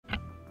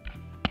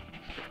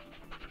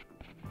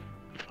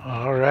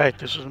All right,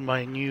 this is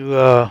my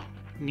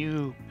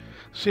new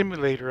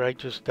simulator I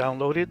just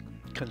downloaded,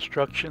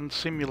 Construction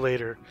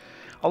Simulator.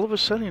 All of a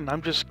sudden,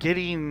 I'm just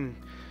getting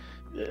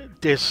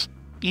this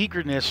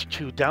eagerness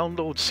to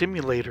download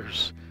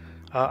simulators.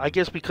 I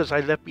guess because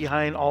I left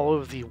behind all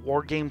of the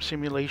war game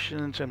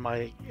simulations and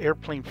my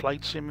airplane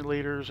flight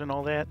simulators and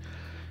all that,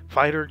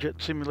 fighter jet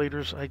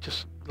simulators. I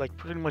just like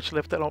pretty much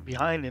left that all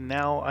behind, and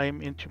now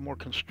I'm into more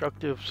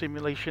constructive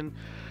simulation.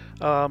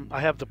 I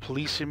have the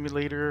police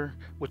simulator,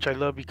 which I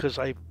love because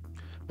I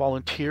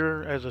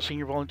volunteer as a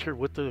senior volunteer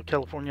with the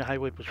California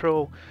Highway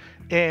Patrol,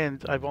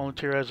 and I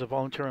volunteer as a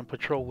volunteer on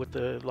patrol with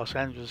the Los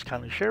Angeles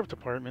County Sheriff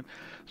Department.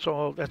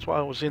 So that's why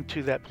I was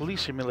into that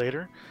police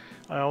simulator.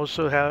 I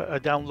also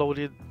have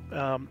downloaded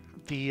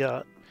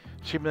the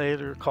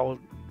simulator called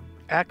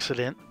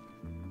Accident,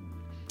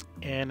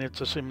 and it's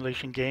a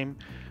simulation game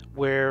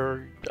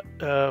where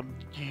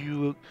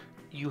you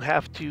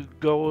have to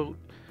go.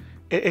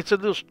 It's a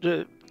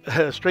little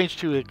strange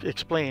to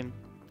explain,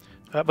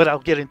 but I'll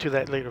get into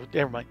that later.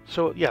 Never mind.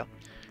 So yeah,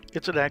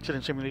 it's an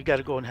accident simulator. You got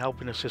to go and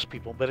help and assist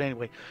people. But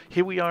anyway,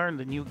 here we are in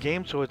the new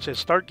game. So it says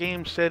start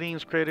game,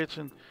 settings, credits,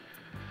 and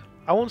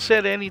I won't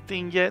set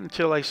anything yet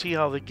until I see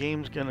how the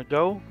game's gonna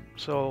go.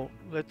 So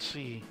let's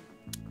see.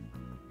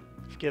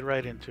 Let's get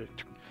right into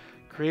it.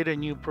 Create a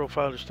new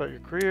profile to start your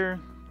career.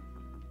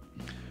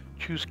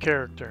 Choose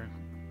character.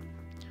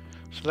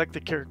 Select the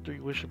character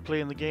you wish to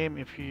play in the game.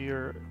 If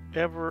you're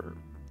ever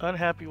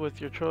unhappy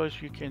with your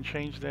choice, you can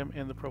change them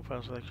in the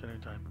profile selection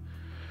anytime.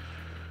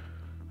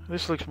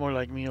 This looks more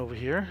like me over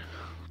here.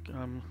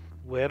 I'm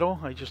Güero.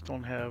 I just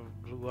don't have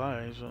blue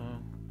eyes.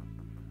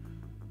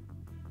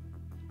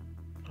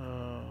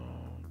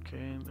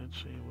 Okay, let's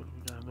see what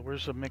we got.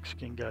 Where's the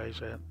Mexican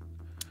guys at?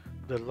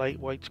 The light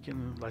white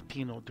skin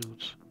Latino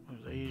dudes.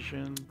 There's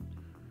Asian,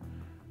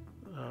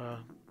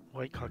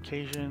 white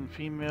Caucasian,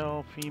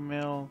 female,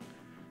 female.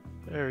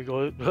 There we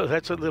go.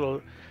 That's a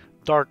little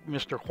dark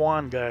Mr.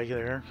 Juan guy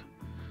there.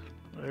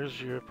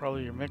 There's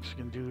probably your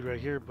Mexican dude right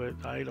here, but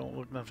I don't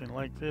look nothing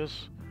like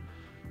this.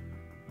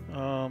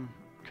 Can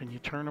you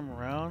turn them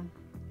around?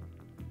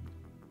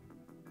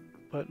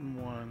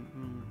 Button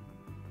 1.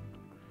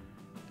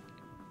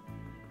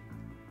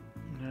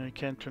 No, you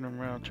can't turn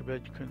them around. Too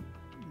bad you couldn't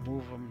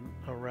move them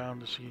around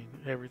to see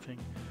everything.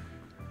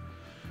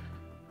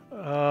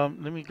 Let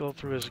me go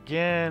through this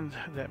again.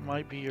 That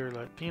might be your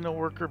Latino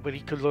worker, but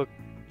he could look.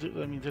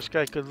 I mean, this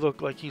guy could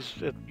look like he's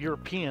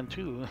European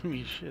too. I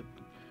mean, shit.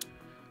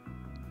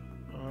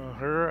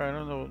 Her, I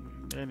don't know.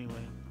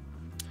 Anyway,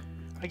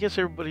 I guess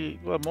everybody.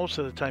 Well, most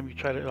of the time you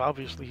try to.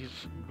 Obviously, he's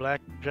a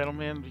black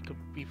gentleman. He could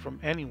be from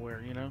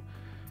anywhere, you know,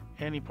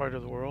 any part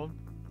of the world.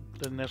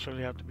 Doesn't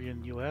necessarily have to be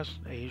in the U.S.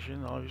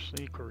 Asian,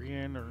 obviously,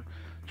 Korean or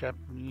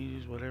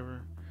Japanese,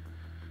 whatever.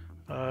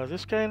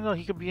 This guy, no,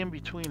 he could be in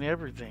between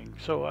everything.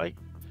 So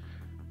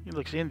he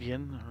looks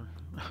Indian.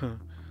 Or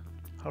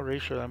how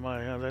racial am I?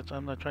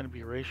 I'm not trying to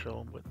be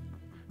racial, but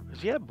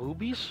does he have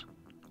boobies?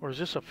 Or is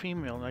this a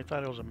female and I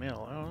thought it was a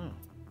male? I don't know.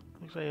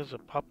 Looks like he has a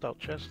popped out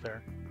chest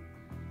there.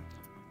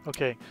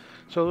 Okay,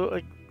 so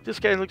like this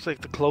guy looks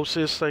like the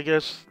closest, I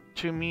guess,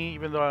 to me,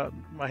 even though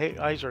my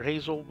eyes are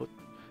hazel, but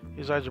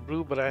his eyes are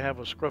blue, but I have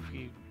a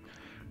scruffy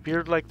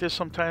beard like this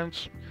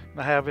sometimes.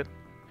 And I have it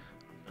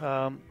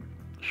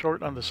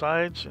short on the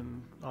sides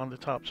and on the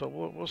top. So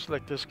we'll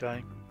select this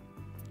guy.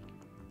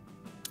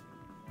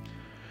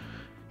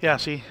 Yeah,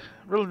 see,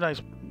 really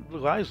nice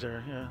blue eyes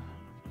there. Yeah,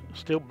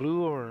 still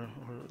blue or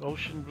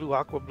ocean blue,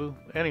 aqua blue.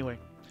 Anyway,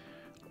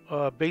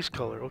 base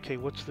color. Okay,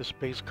 what's this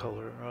base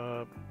color?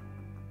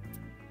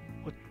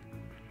 What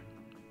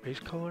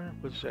base color?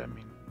 What does that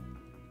mean?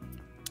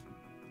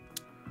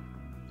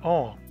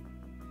 Oh,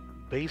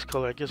 base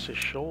color. I guess it's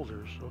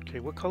shoulders. Okay,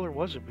 what color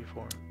was it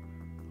before?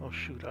 Oh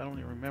shoot, I don't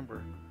even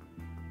remember.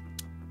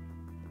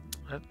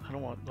 I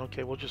don't want.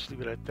 Okay, we'll just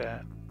leave it at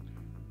that.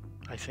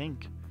 I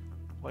think.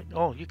 What?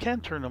 Oh, you can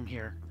turn them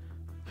here.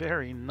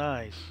 Very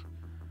nice.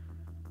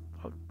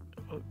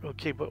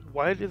 Okay, but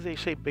why did they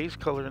say base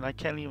color and I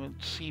can't even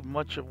see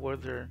much of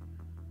what they're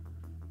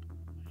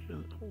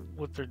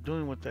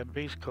doing with that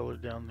base color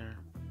down there?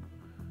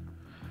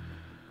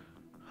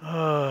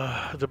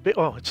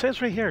 It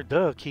says right here,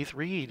 duh, Keith,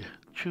 read.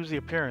 Choose the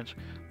appearance.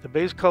 The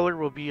base color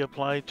will be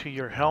applied to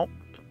your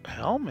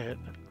helmet.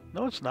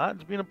 No, it's not.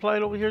 It's being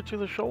applied over here to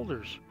the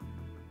shoulders.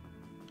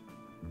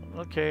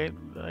 Okay,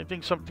 I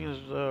think something is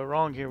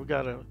wrong here. We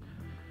got a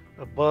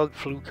bug,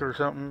 fluke or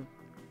something.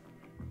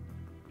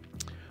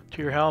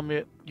 To your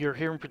helmet, your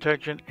hearing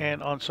protection,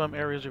 and on some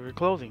areas of your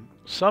clothing.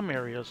 Some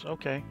areas,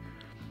 okay.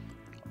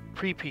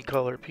 Pre-P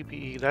color,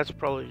 PPE, that's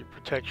probably your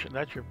protection.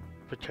 That's your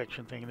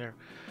protection thing there.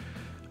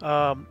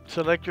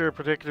 Select your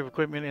protective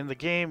equipment in the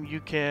game.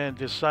 You can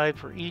decide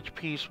for each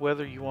piece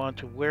whether you want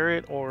to wear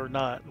it or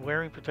not.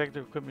 Wearing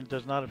protective equipment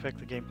does not affect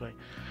the gameplay.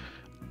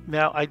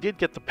 Now, I did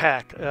get the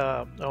pack,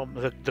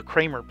 the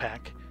Kramer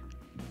pack,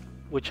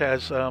 which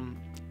has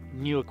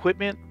new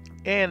equipment,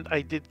 and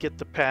I did get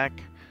the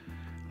pack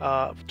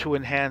to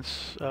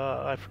enhance,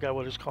 I forgot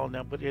what it's called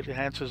now, but it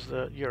enhances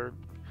your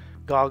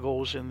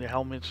goggles and the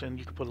helmets, and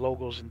you can put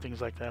logos and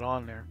things like that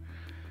on there.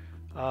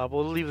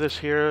 We'll leave this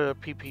here.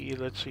 PPE.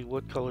 Let's see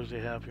what colors they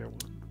have here.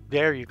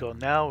 There you go.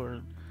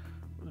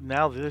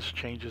 Now this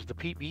changes. The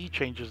PPE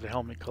changes the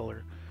helmet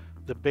color.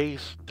 The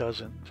base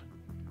doesn't.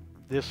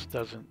 This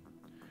doesn't.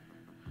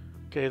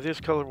 Okay, this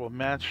color will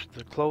match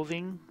the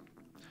clothing.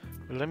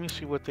 But let me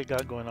see what they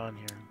got going on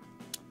here.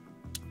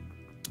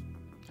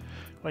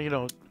 Well, you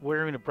know,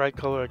 wearing a bright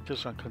color like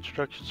this on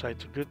construction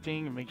sites is a good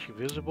thing. It makes you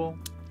visible.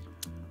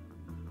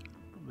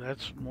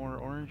 That's more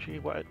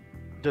orangey. What?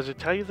 Does it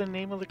tell you the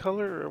name of the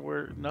color, or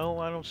where? No,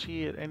 I don't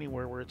see it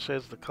anywhere where it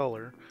says the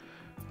color.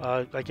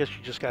 I guess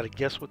you just got to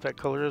guess what that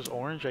color is.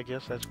 Orange, I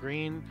guess that's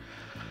green,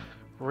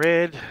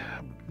 red,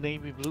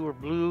 navy blue or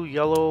blue,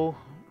 yellow,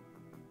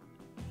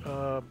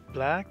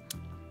 black,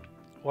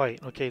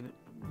 white. Okay,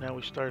 now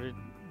we started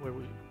where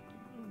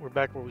we're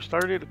back where we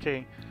started.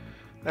 Okay,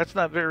 that's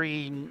not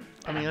very.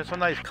 I mean, it's a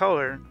nice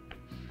color,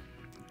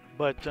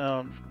 but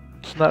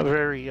it's not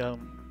very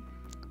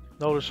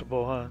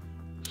noticeable, huh?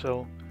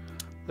 So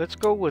let's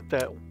go with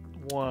that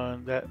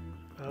one. That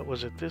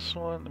was it. This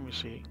one. Let me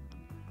see.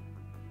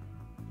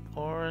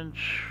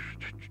 Orange.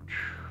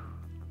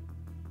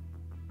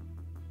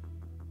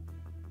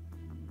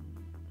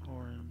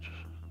 Orange.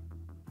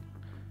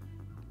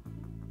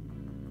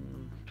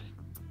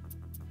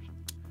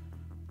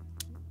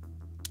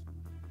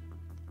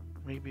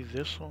 Maybe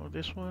this one.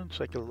 This one. It's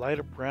like a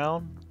lighter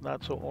brown,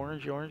 not so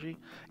orangey.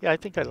 Yeah, I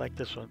think I like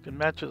this one. It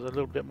matches a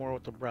little bit more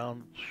with the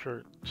brown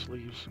shirt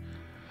sleeves.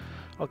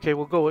 Okay,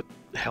 we'll go with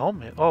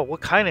helmet. Oh,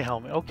 what kind of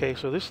helmet? Okay,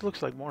 so this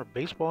looks like more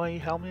baseball-y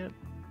helmet.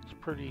 It's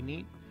pretty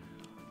neat.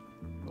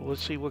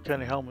 Let's see what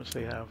kind of helmets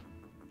they have.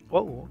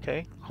 Whoa,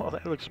 okay. Oh,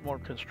 that looks more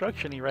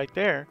construction-y right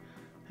there.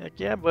 Heck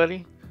yeah,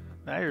 buddy.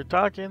 Now you're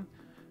talking.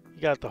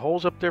 You got the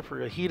holes up there for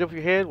the heat of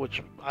your head,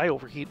 which I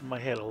overheat in my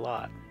head a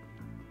lot.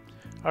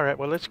 Alright,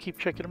 well, let's keep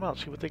checking them out,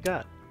 see what they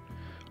got.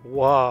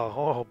 Wow,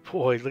 oh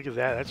boy, look at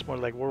that. That's more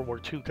like World War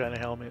II kind of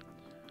helmet.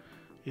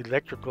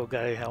 Electrical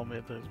guy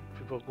helmet. The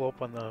people go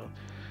up on the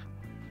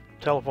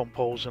telephone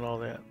poles and all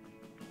that.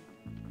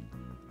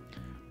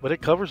 But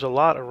it covers a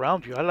lot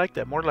around you. I like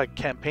that. More like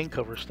campaign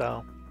cover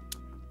style.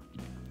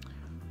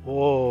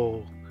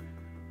 Whoa.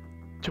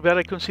 Too bad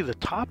I couldn't see the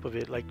top of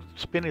it. Like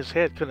spin his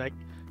head.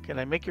 Can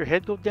I make your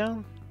head go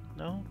down?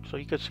 No? So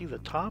you can see the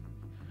top?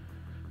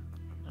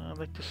 I'd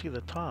like to see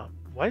the top.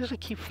 Why does it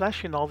keep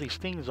flashing all these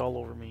things all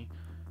over me?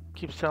 It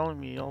keeps telling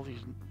me all these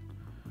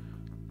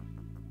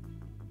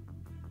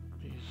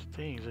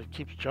things. It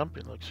keeps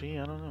jumping. Look, see?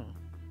 I don't know.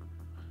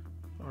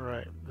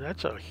 Alright.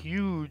 That's a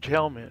huge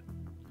helmet.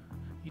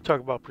 You talk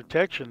about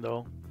protection,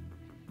 though.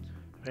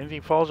 If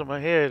anything falls on my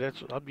head,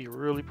 I'll be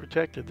really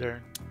protected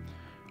there.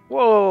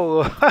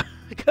 Whoa!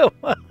 Come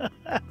on!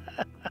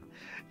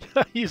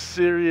 Are you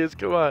serious?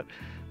 Come on.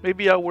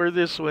 Maybe I'll wear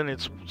this when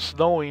it's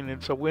snowing.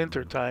 It's a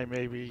winter time,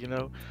 maybe, you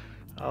know.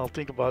 I'll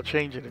think about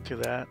changing it to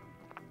that.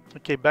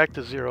 Okay, back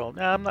to zero.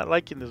 Now, I'm not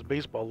liking this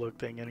baseball look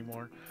thing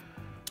anymore.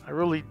 I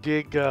really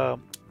dig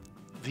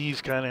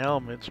these kind of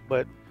helmets,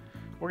 but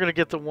we're going to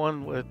get the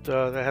one with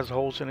that has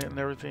holes in it and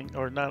everything.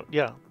 Or not,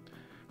 yeah.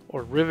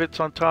 Or rivets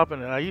on top,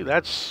 and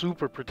that's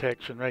super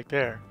protection right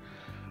there.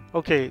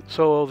 Okay,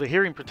 so the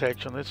hearing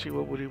protection. Let's see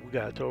what we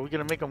got. So are we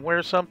gonna make them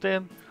wear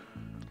something?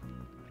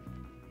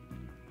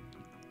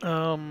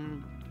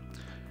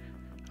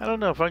 I don't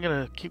know if I'm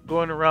gonna keep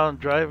going around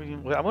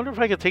driving. I wonder if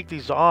I could take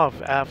these off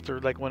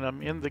after, like when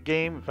I'm in the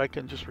game, if I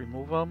can just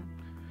remove them.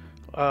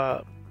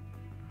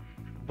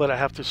 But I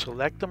have to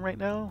select them right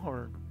now,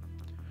 or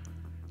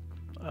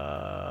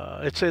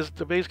it says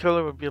the base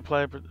color would be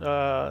applied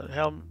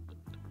to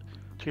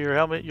your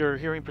helmet, your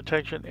hearing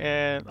protection,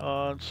 and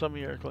on some of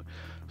your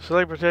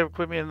select protective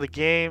equipment in the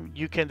game.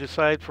 You can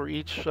decide for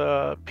each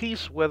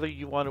piece whether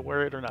you want to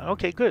wear it or not.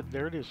 Okay, good.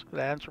 There it is.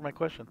 That answered my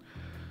question.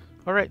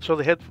 All right, so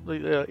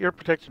the ear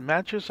protection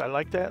matches. I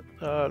like that.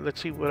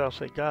 Let's see what else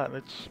they got.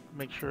 Let's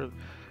make sure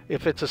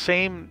if it's the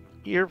same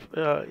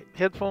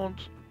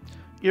earphones,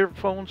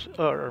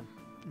 or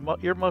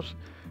earmuffs,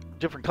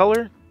 different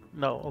color.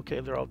 No,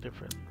 okay, they're all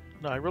different.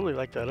 No, I really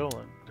like that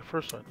one. The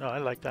first one. No, I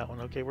like that one.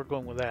 Okay, we're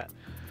going with that.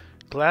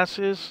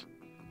 Glasses,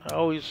 I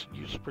always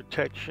use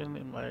protection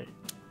in my.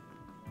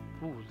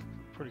 Ooh,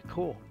 pretty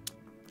cool.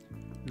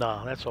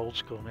 Nah, that's old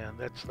school, man.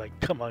 That's like,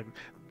 come on,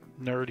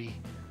 nerdy.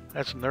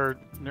 That's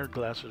nerd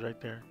glasses right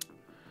there.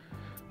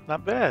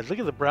 Not bad. Look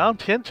at the brown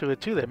tint to it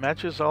too. That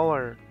matches all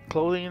our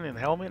clothing and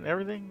helmet and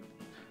everything.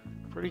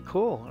 Pretty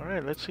cool. All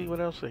right, let's see what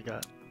else they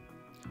got.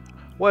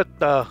 What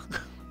the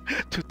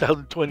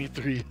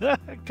 2023?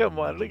 Come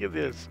on, look at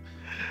this.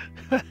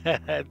 Come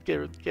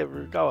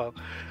on.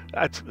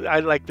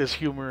 I like this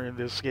humor in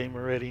this game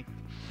already.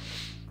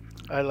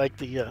 I like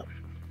the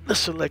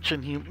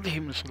selection,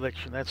 human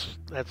selection. That's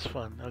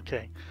fun.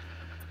 Okay.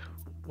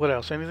 What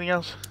else? Anything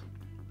else?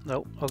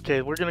 Nope.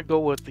 Okay, we're gonna go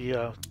with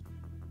the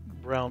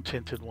brown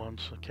tinted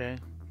ones. Okay,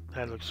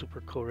 that looks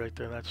super cool right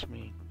there. That's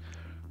me.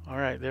 All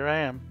right, there I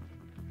am.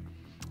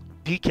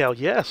 Decal.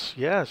 Yes,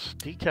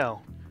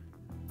 decal.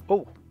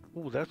 Oh,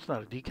 that's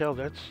not a decal.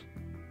 That's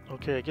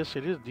Okay, I guess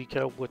it is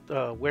decal with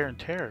wear and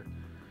tear.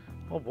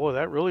 Oh boy,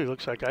 that really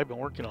looks like I've been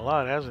working a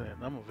lot, hasn't it?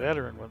 I'm a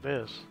veteran with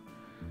this.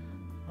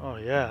 Oh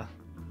yeah,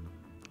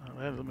 oh,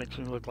 that makes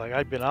me look like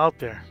I've been out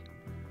there.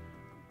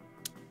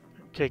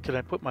 Okay, can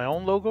I put my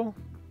own logo?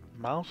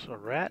 Mouse or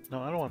rat? No,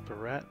 I don't want the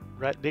rat.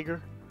 Rat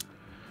digger.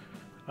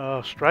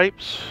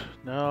 Stripes?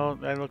 No,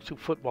 that looks too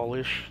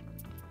football-ish.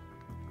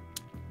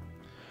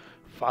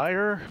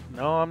 Fire?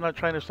 No, I'm not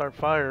trying to start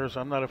fires.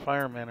 I'm not a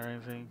fireman or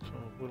anything, so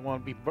wouldn't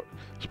want to be,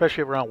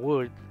 especially around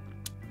wood.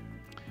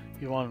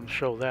 You want to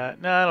show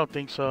that? No, I don't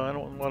think so. I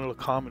don't want to look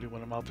comedy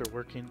when I'm out there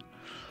working.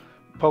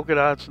 Polka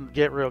dots and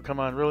get real. Come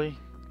on, really?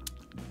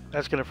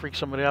 That's gonna freak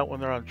somebody out when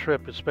they're on a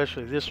trip,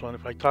 especially this one.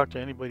 If I talk to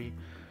anybody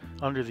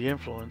under the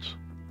influence.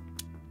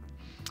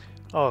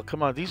 Oh,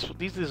 come on. These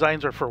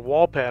designs are for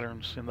wall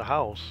patterns in the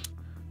house,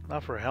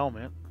 not for a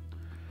helmet.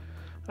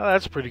 Oh,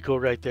 that's pretty cool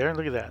right there.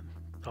 Look at that.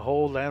 The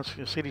whole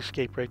landscape,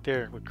 cityscape right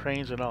there with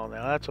cranes and all.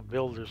 Now that's a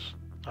builder's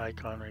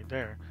icon right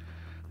there.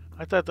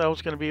 I thought that I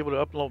was going to be able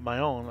to upload my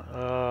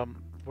own.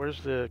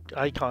 Where's the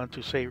icon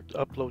to say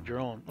upload your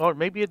own? Oh,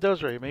 maybe it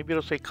does right. Maybe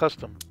it'll say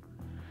custom.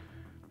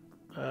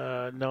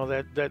 No,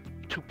 that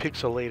too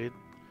pixelated.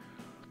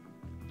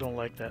 Don't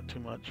like that too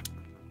much.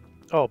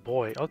 Oh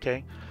boy.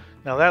 Okay.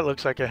 Now that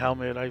looks like a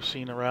helmet I've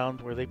seen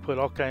around where they put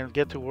all kinds,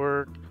 get to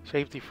work,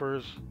 safety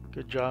first,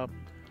 good job.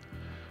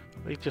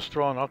 They just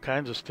throw on all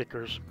kinds of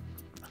stickers.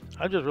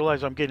 I just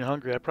realized I'm getting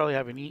hungry. I probably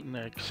haven't eaten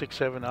in like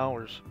 6-7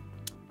 hours.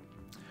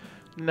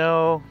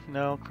 No,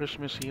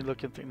 Christmassy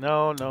looking thing.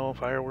 No,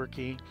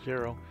 fireworky,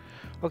 0.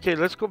 Okay,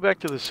 let's go back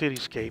to the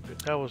cityscape.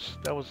 That was,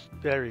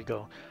 there you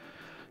go.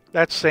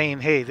 That's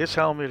saying, hey, this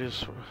helmet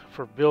is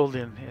for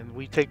building, and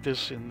we take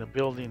this in the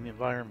building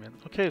environment.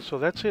 Okay, so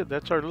that's it.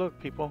 That's our look,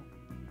 people.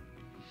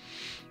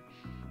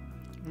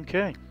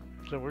 Okay,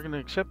 so we're going to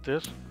accept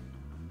this.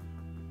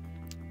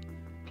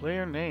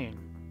 Player name,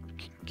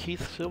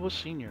 Keith Silva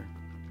Sr.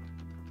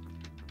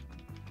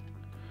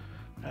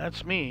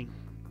 That's me.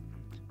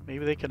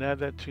 Maybe they can add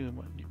that too.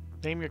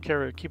 Name your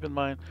character. Keep in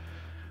mind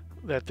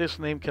that this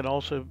name can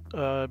also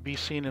be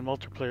seen in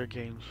multiplayer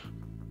games.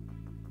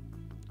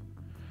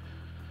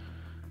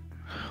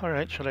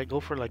 Alright, should I go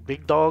for like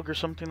Big Dog or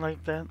something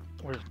like that?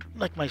 Or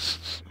like my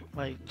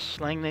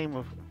slang name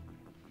of,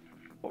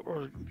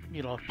 or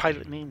you know,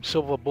 pilot name,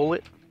 Silva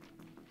Bullet?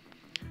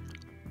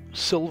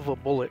 Silva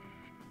Bullet.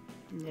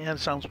 Yeah, it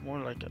sounds more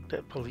like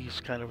that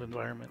police kind of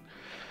environment.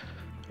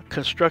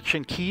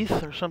 Construction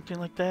Keith or something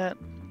like that.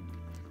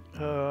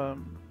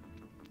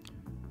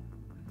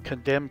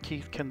 Condemn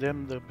Keith,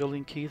 condemn the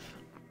building Keith.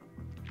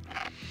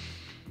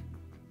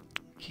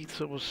 Keith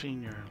Silva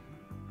Sr.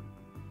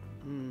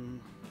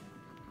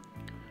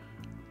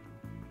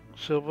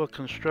 Silva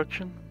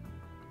Construction.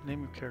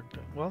 Name your character.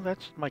 Well,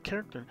 that's my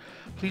character.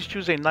 Please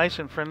choose a nice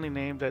and friendly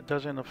name that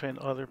doesn't offend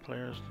other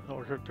players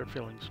or hurt their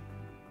feelings.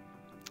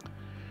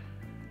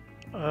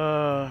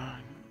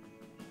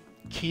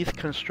 Keith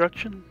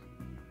Construction?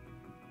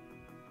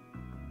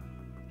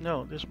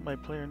 No, this is my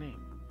player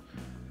name.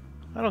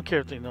 I don't care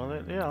if they know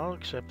that. Yeah, I'll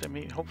accept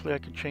it. Hopefully I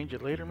can change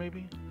it later,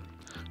 maybe.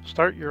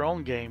 Start your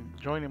own game.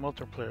 Join a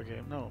multiplayer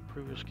game. No,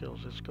 prove your skills.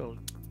 Let's go.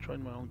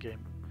 Join my own game.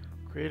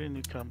 Create a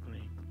new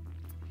company.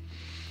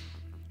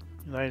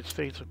 United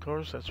States, of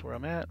course. That's where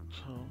I'm at.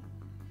 So,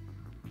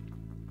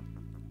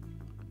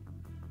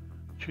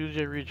 choose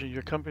a region.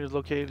 Your company is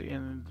located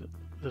in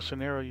the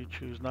scenario you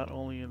choose. Not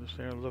only in the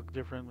scenario look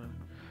different.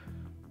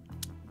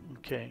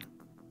 Okay.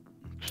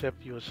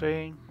 Accept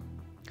USA.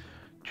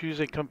 Choose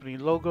a company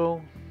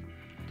logo.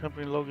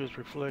 Company logo is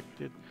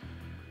reflected.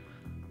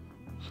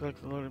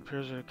 Select the logo that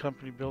appears in a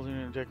company building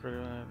and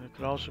decorative. It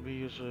can also be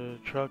used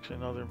trucks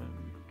and other.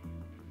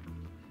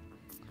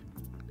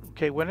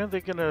 Okay, when are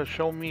they gonna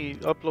show me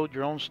upload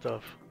your own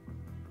stuff?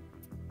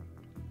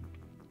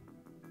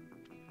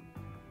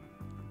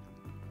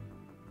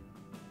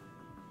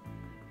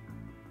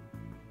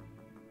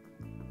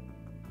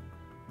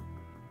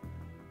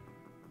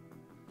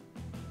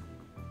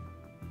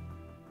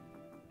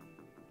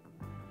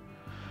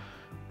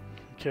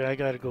 Okay, I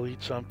gotta go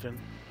eat something.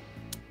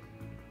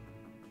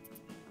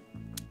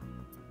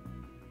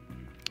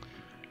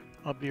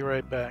 I'll be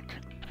right back.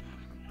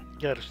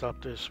 Gotta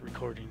stop this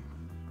recording.